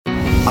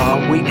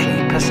our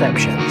weekly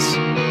perceptions.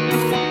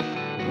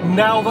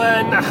 Now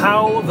then,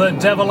 how the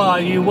devil are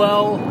you?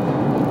 Well,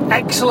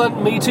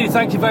 excellent, me too,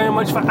 thank you very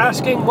much for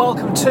asking.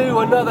 Welcome to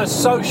another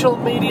social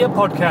media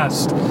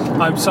podcast.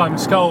 I'm Simon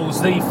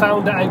Scholes, the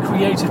founder and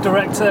creative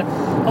director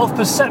of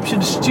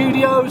Perception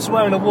Studios.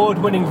 We're an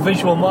award-winning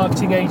visual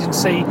marketing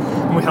agency,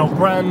 and we help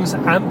brands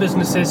and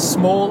businesses,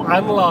 small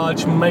and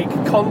large, make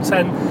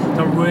content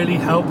that really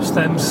helps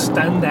them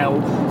stand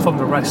out from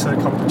the rest of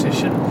the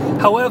competition.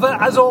 However,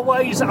 as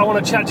always, I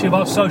want to chat to you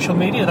about social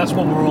media. That's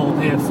what we're all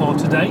here for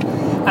today.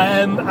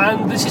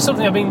 And this is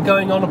something I've been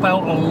going on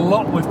about a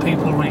lot with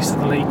people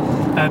recently,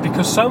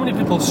 because so many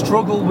people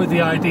struggle with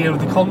the idea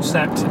of the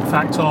concept, in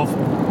fact, of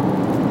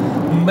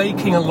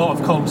making a lot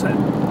of content.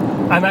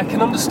 And I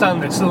can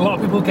understand this. A lot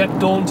of people get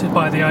daunted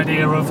by the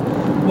idea of,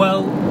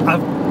 well,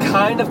 I've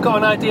kind of got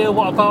an idea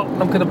what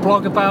I'm going to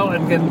blog about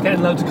and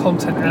getting loads of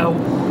content out,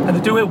 and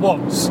they do it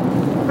once.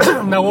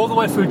 Now, all the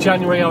way through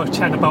January, I was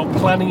chatting about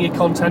planning your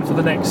content for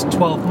the next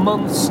 12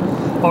 months,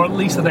 or at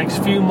least the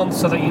next few months,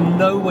 so that you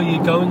know where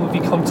you're going with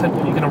your content,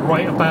 what you're going to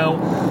write about,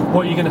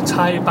 what you're going to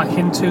tie it back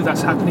into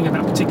that's happening at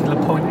that particular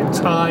point in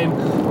time,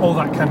 all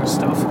that kind of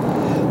stuff.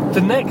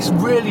 The next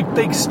really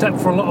big step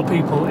for a lot of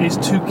people is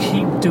to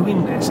keep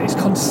doing this. It's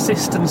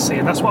consistency,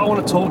 and that's what I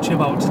want to talk to you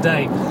about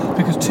today,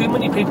 because too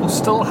many people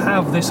still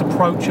have this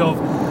approach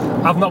of,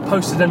 I've not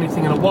posted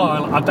anything in a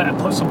while, I better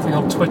put something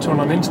on Twitter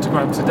and on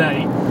Instagram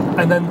today,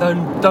 and then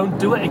don't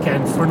do it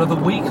again for another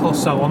week or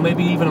so, or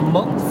maybe even a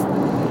month.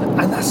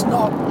 And that's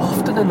not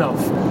often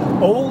enough.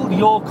 All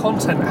your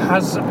content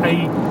has a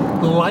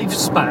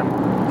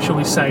lifespan, shall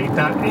we say,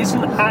 that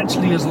isn't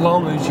actually as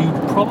long as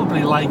you'd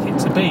probably like it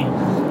to be.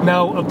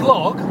 Now, a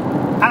blog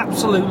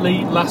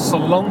absolutely lasts a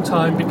long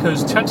time,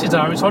 because chances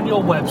are it's on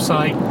your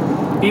website.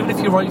 Even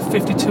if you write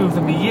 52 of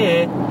them a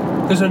year,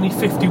 there's only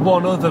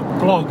 51 other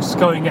blogs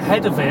going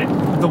ahead of it,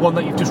 the one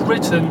that you've just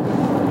written,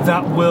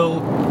 that will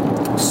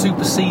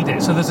supersede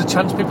it. So there's a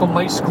chance people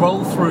might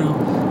scroll through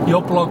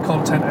your blog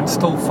content and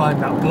still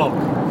find that blog.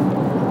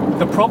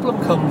 The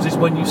problem comes is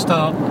when you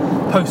start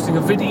posting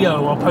a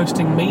video or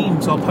posting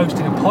memes or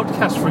posting a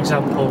podcast, for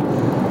example.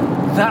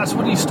 That's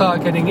when you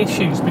start getting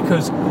issues,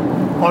 because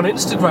on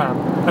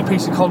Instagram, a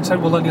piece of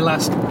content will only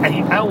last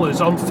 8 hours.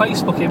 On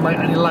Facebook, it might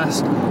only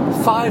last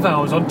 5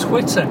 hours. On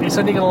Twitter, it's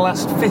only going to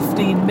last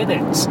 15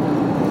 minutes.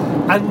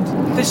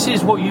 And this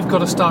is what you've got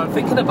to start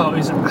thinking about,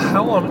 is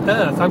how on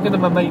earth I'm going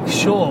to make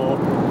sure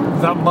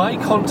that my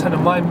content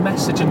and my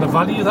message and the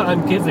value that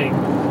I'm giving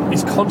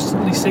is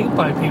constantly seen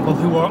by people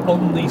who are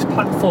on these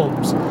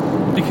platforms.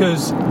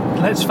 Because,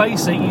 let's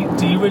face it,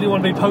 do you really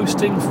want to be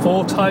posting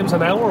 4 times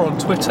an hour on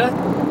Twitter?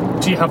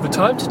 Do you have the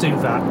time to do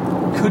that?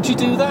 Could you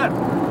do that?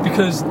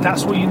 Because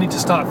that's what you need to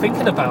start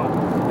thinking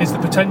about, is the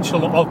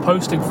potential of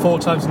posting 4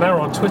 times an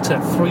hour on Twitter,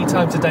 3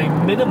 times a day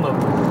minimum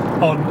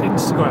on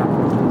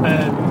Instagram.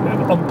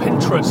 On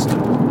Pinterest,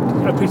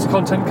 a piece of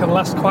content can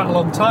last quite a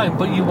long time,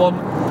 but you want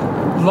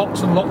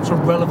lots and lots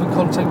of relevant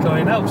content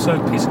going out. So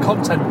a piece of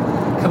content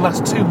can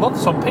last 2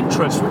 months on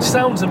Pinterest, which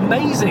sounds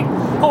amazing.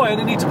 Oh, I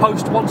only need to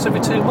post once every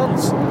 2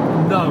 months.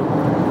 No.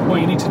 What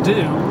you need to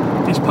do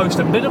is post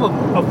a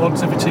minimum of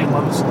once every 2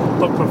 months,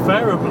 but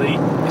preferably,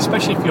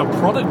 especially if you're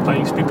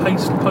product-based, be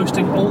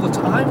posting all the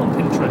time on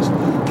Pinterest.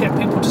 Get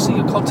people to see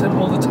your content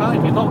all the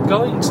time. You're not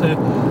going to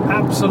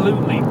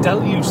absolutely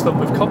deluge them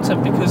with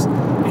content, because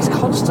it's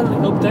constantly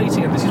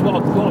updating, and this is what a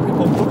lot of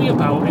people worry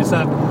about, is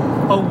that,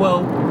 oh,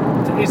 well,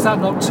 is that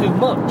not too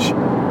much?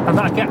 And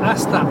I get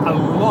asked that a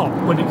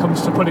lot when it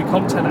comes to putting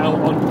content out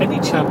on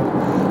any channel.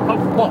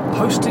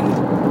 Posting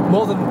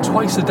more than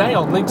twice a day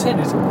on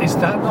LinkedIn, is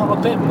that not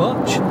a bit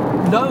much?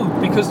 No,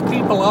 because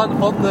people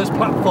aren't on those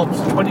platforms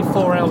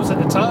 24 hours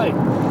at a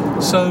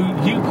time. So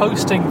you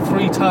posting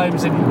 3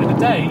 times in a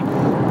day,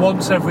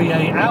 once every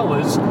 8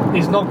 hours,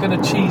 is not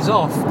going to cheese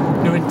off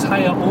your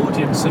entire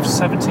audience of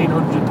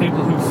 1,700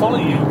 people who follow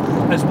you,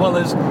 as well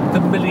as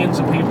the millions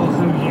of people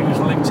who use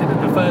LinkedIn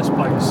in the first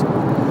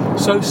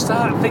place. So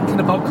start thinking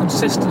about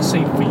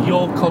consistency for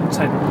your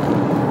content.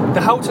 The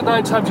How to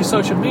 9 Times Your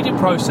Social Media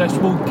process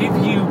will give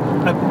you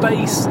a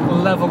base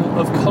level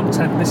of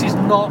content. This is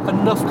not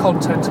enough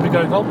content to be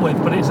going on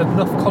with, but it's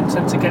enough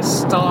content to get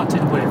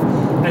started with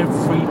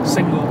every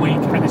single week,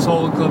 and it's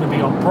all going to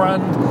be on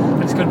brand,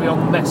 and it's going to be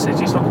on message.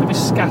 It's not going to be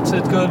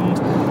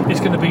scattergun. It's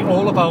going to be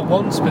all about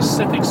one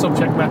specific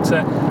subject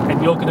matter,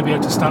 and you're going to be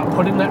able to start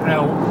putting that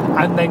out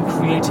and then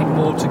creating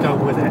more to go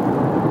with it.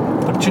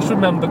 But just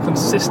remember,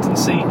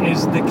 consistency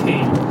is the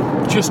key.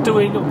 Just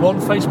doing one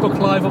Facebook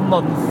Live a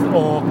month,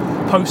 or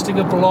posting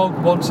a blog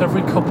once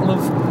every couple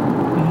of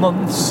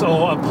months,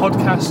 or a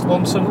podcast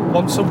once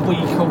a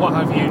week, or what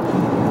have you,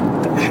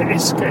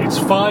 it's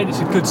fine, it's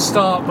a good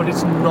start, but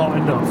it's not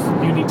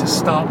enough. You need to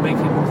start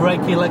making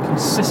regular,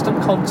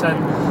 consistent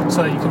content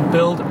so that you can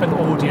build an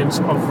audience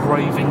of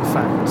raving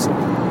fans.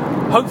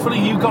 Hopefully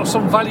you got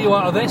some value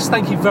out of this.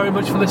 Thank you very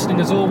much for listening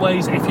as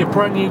always. If you're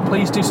brand new,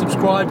 please do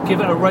subscribe,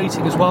 give it a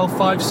rating as well,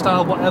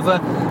 5-star, whatever.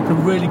 It's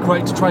been really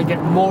great to try and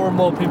get more and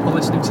more people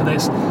listening to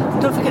this.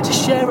 And don't forget to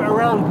share it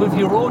around with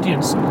your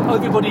audience.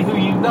 Everybody who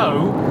you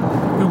know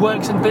who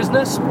works in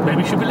business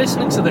maybe should be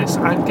listening to this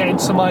and getting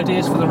some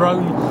ideas for their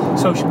own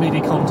social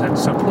media content.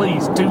 So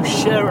please do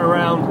share it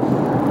around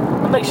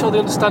and make sure they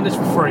understand this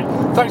for free.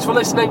 Thanks for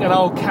listening, and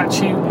I'll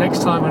catch you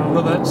next time on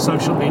another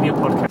social media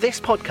podcast. This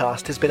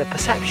podcast has been a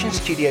Perception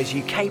Studios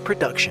UK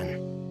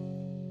production.